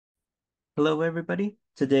Hello, everybody.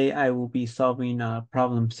 Today I will be solving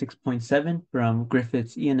problem 6.7 from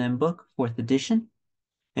Griffiths E&M book, 4th edition.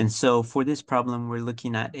 And so for this problem, we're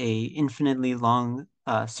looking at a infinitely long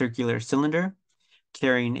circular cylinder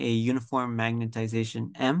carrying a uniform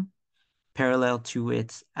magnetization M parallel to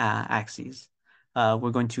its axes.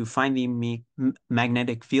 We're going to find the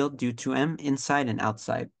magnetic field due to M inside and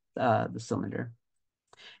outside the cylinder.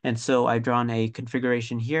 And so I've drawn a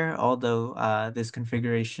configuration here, although this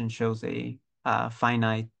configuration shows a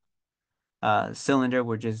finite cylinder.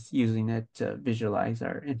 We're just using it to visualize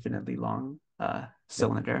our infinitely long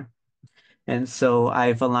cylinder. And so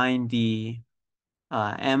I've aligned the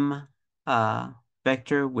M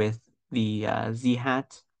vector with the Z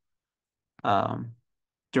hat um,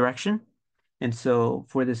 direction. And so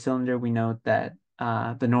for the cylinder, we note that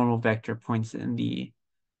the normal vector points in the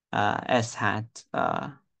S hat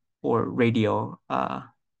or radial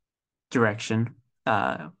direction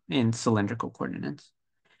in cylindrical coordinates.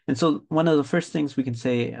 And so one of the first things we can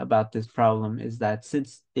say about this problem is that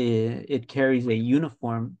since it carries a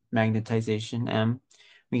uniform magnetization M,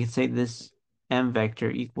 we can say this M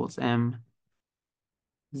vector equals M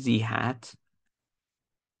Z hat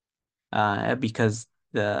because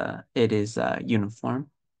it is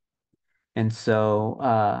uniform. And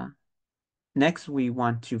so next we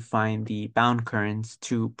want to find the bound currents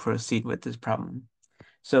to proceed with this problem.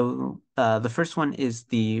 So the first one is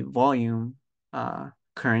the volume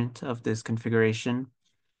current of this configuration.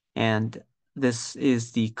 And this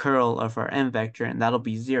is the curl of our M vector, and that'll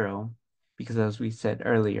be 0, because as we said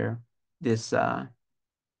earlier, this M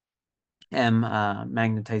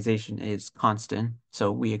magnetization is constant.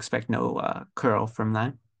 So we expect no curl from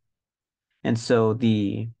that. And so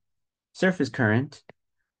the surface current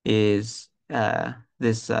is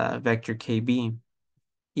this vector KB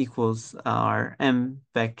equals our M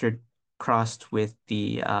vector crossed with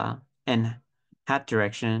the N hat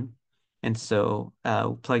direction. And so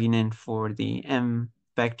plugging in for the M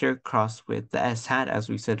vector crossed with the S hat, as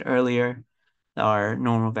we said earlier, our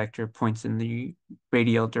normal vector points in the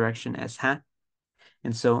radial direction S hat.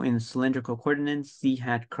 And so in cylindrical coordinates, Z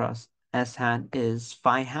hat cross S hat is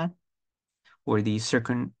phi hat, or the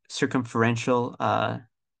circumferential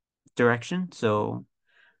direction. So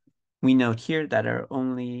we note here that our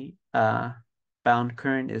only bound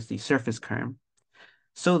current is the surface current.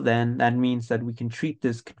 So then that means that we can treat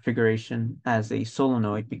this configuration as a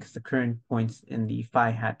solenoid because the current points in the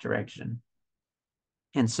phi hat direction.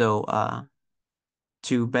 And so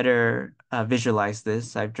to better visualize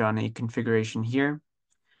this, I've drawn a configuration here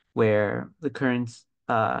where the currents,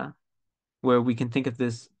 where we can think of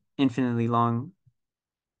this infinitely long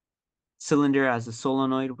cylinder as a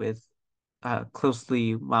solenoid with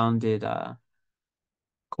closely wounded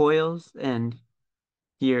coils, and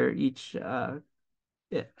here each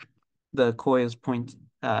the coils point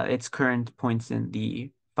its current points in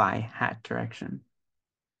the phi hat direction.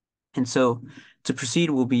 And so to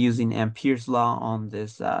proceed, we'll be using Ampere's law on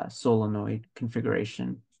this solenoid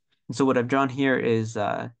configuration. And so what I've drawn here is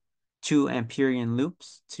two Amperian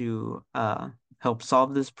loops to help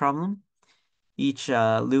solve this problem. Each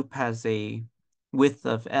loop has a width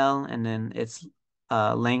of L, and then its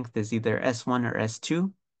length is either S1 or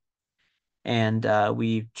S2. And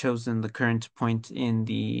we've chosen the current point in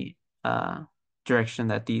the direction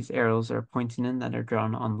that these arrows are pointing in that are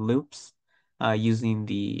drawn on the loops using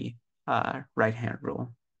the right-hand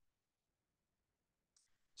rule.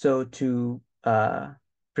 So to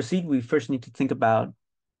proceed, we first need to think about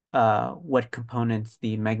what components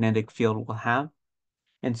the magnetic field will have.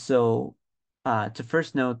 And so to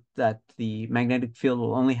first note that the magnetic field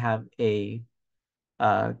will only have a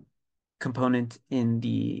component in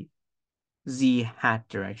the Z hat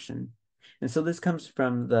direction. And so this comes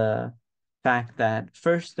from the fact that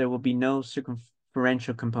first there will be no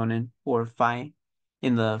circumferential component or phi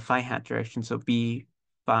in the phi hat direction. So B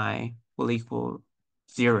phi will equal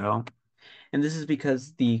 0. And this is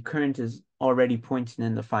because the current is already pointing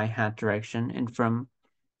in the phi hat direction. And from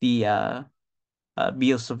the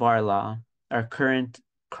Biot-Savart law, our current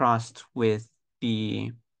crossed with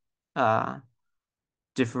the uh,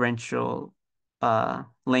 differential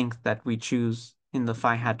length that we choose in the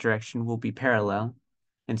phi hat direction will be parallel.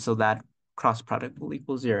 And so that cross product will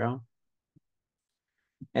equal 0.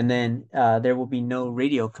 And then there will be no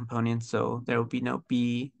radial component, so there will be no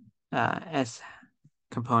B S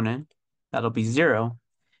component. That'll be 0,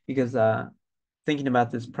 because thinking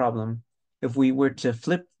about this problem, if we were to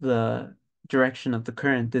flip the direction of the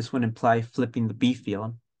current, this would imply flipping the B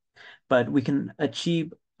field. But we can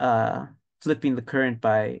achieve flipping the current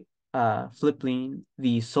by flipping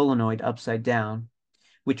the solenoid upside down,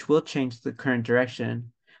 which will change the current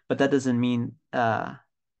direction, but that doesn't mean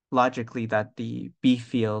logically that the B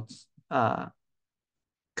field's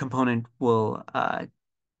component will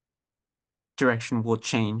direction will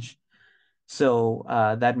change. So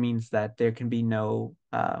that means that there can be no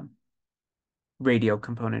radial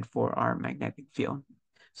component for our magnetic field.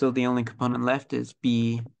 So the only component left is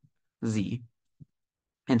BZ.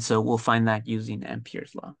 And so we'll find that using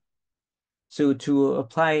Ampere's law. So to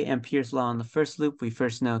apply Ampere's law on the first loop, we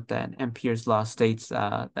first note that Ampere's law states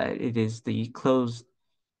that it is the closed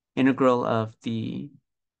integral of the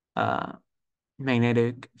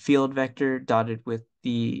magnetic field vector dotted with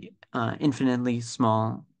the infinitesimally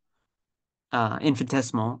small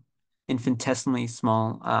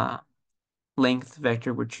length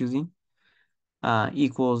vector we're choosing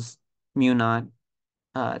equals mu naught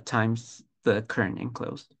times the current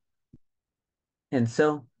enclosed. And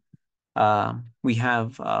so we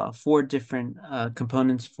have 4 different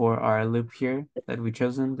components for our loop here that we've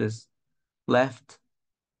chosen: this left,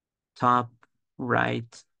 top,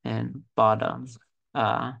 right, and bottom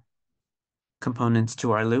components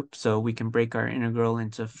to our loop. So we can break our integral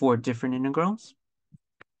into 4 different integrals.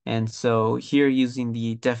 And so here, using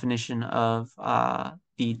the definition of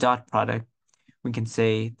the dot product, we can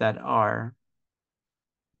say that our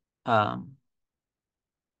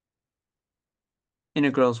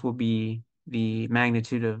integrals will be the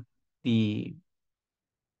magnitude of the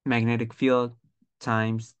magnetic field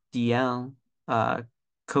times dl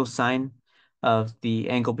cosine of the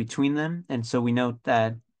angle between them. And so we note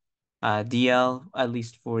that dl, at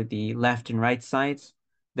least for the left and right sides,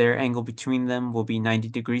 their angle between them will be 90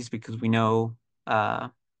 degrees because we know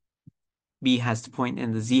B has to point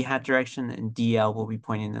in the z hat direction and dl will be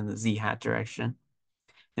pointing in the z hat direction.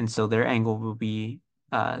 And so their angle will be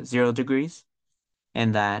 0 degrees.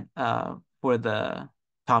 And that for the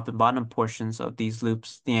top and bottom portions of these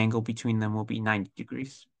loops, the angle between them will be 90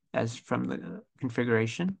 degrees as from the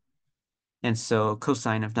configuration. And so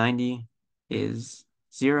cosine of 90 is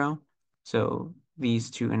 0. So these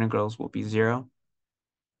 2 integrals will be 0.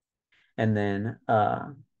 And then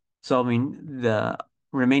solving the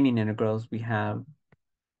remaining integrals, we have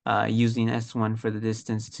using S1 for the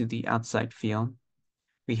distance to the outside field.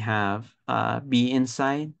 We have B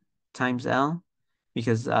inside times L,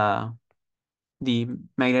 because the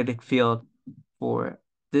magnetic field for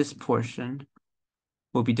this portion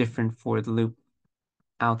will be different for the loop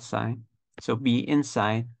outside. So B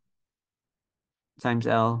inside times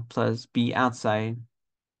L plus B outside,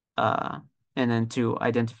 and then to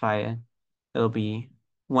identify it, it'll be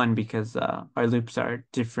 1 because our loops are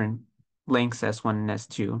different lengths, S1 and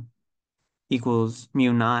S2, equals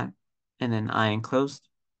mu naught, and then I enclosed.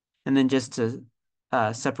 And then just to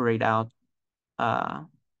separate out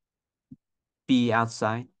B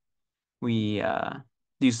outside, we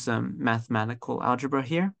do some mathematical algebra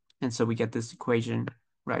here. And so we get this equation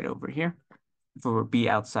right over here for B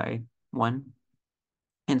outside 1.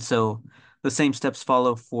 And so the same steps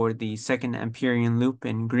follow for the second Amperian loop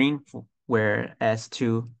in green, where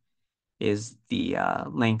S2 is the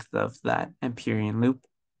length of that Amperian loop.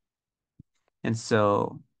 And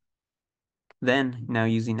so then, now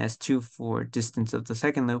using S2 for distance of the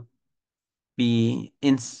second loop, B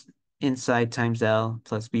inside times L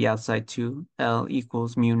plus B outside 2L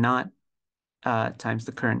equals mu naught times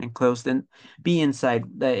the current enclosed. And B inside,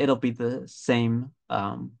 it'll be the same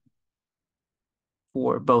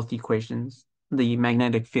for both equations. The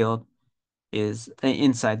magnetic field is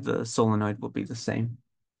inside the solenoid will be the same.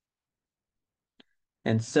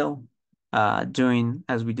 And so doing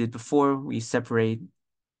as we did before, we separate,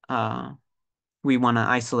 we want to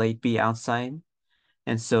isolate B outside.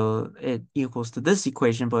 And so it equals to this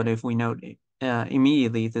equation, but if we note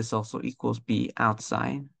immediately, this also equals B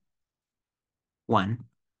outside 1.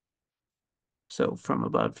 So from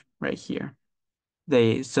above right here.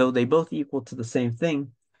 So they both equal to the same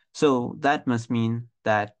thing. So that must mean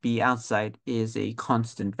that B outside is a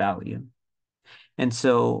constant value. And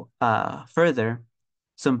so further,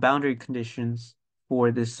 some boundary conditions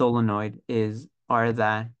for this solenoid are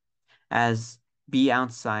that as B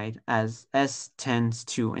outside, as S tends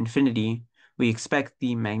to infinity, we expect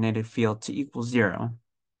the magnetic field to equal 0.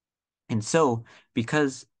 And so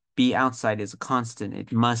because B outside is a constant,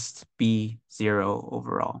 it must be 0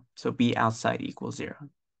 overall. So B outside equals 0.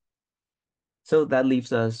 So that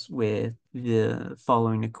leaves us with the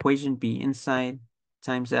following equation: B inside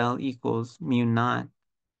times L equals mu naught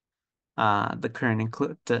times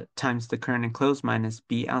the current enclosed minus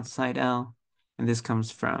B outside L. And this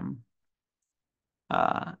comes from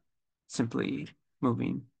simply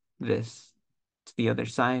moving this to the other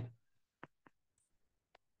side.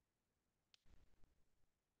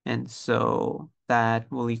 And so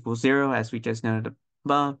that will equal 0, as we just noted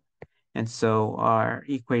above. And so our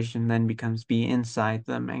equation then becomes B inside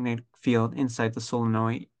the magnetic field inside the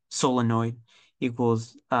solenoid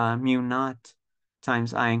equals mu naught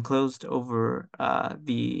times I enclosed over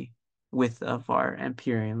the width of our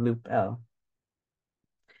Amperian loop L.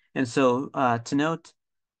 And so to note,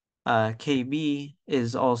 KB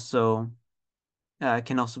is also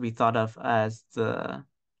can also be thought of as the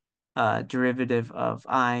derivative of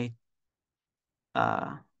I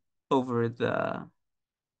over the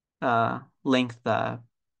length, the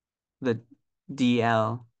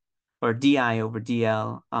DL or DI over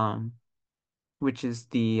DL, which is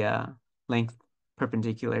the length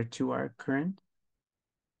perpendicular to our current.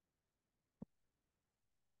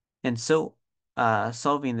 And so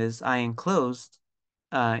solving this, I enclosed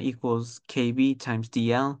equals KB times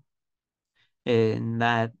DL, and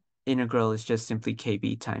that integral is just simply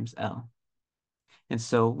KB times L. And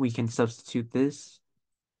so we can substitute this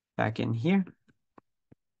back in here.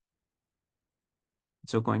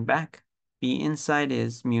 So going back, B inside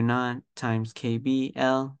is mu naught times KB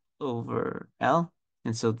L over L.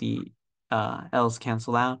 And so the L's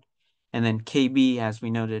cancel out. And then KB, as we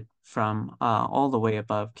noted from all the way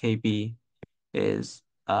above, KB is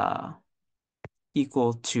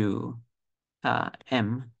equal to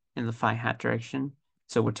M in the phi hat direction.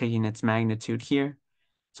 So we're taking its magnitude here.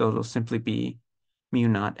 So it'll simply be mu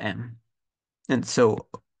naught M. And so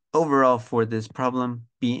overall for this problem,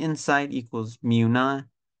 B inside equals mu naught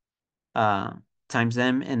times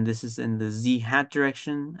M, and this is in the Z hat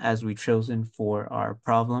direction as we've chosen for our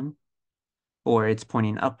problem, or it's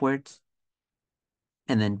pointing upwards.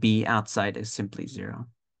 And then B outside is simply 0.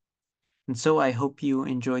 And so I hope you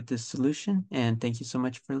enjoyed this solution, and thank you so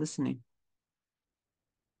much for listening.